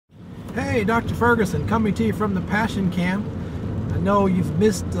Hey, Dr. Ferguson, coming to you from the Passioncam. I know you've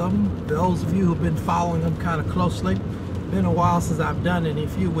missed them, those of you who've been following them kind of closely. Been a while since I've done it, in a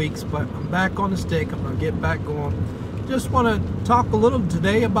few weeks, but I'm back on the stick. I'm going to get back going. Just want to talk a little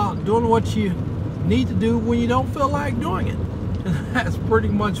today about doing what you need to do when you don't feel like doing it. And that's pretty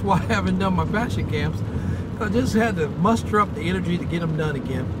much why I haven't done my Passioncams. I just had to muster up the energy to get them done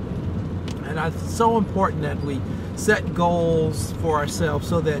again. And it's so important that we set goals for ourselves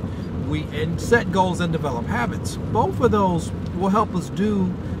so that we set goals and develop habits. Both of those will help us do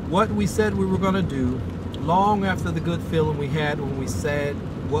what we said we were going to do long after the good feeling we had when we said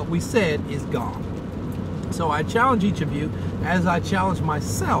what we said is gone. So I challenge each of you, as I challenge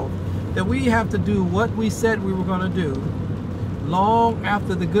myself, that we have to do what we said we were going to do long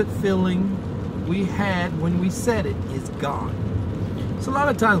after the good feeling we had when we said it is gone. So a lot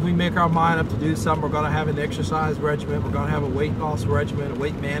of times we make our mind up to do something. We're going to have an exercise regimen. We're going to have a weight loss regimen, a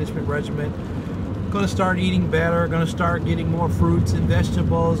weight management regimen. We're going to start eating better. Going to start getting more fruits and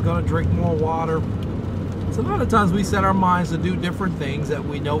vegetables. Going to drink more water. So a lot of times we set our minds to do different things that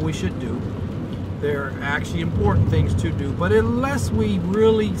we know we should do. They're actually important things to do. But unless we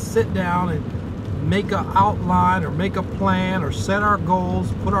really sit down and make an outline or make a plan or set our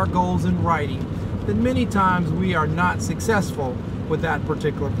goals, put our goals in writing, then many times we are not successful with that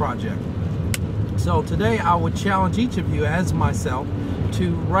particular project. So today I would challenge each of you, as myself,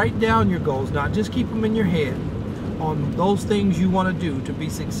 to write down your goals, not just keep them in your head, on those things you want to do to be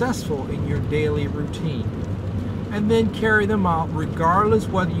successful in your daily routine, and then carry them out regardless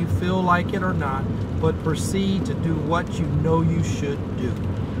whether you feel like it or not, but proceed to do what you know you should do.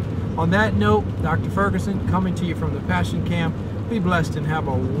 On that note, Dr. Ferguson coming to you from the Passioncam. Be blessed and have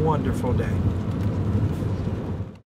a wonderful day.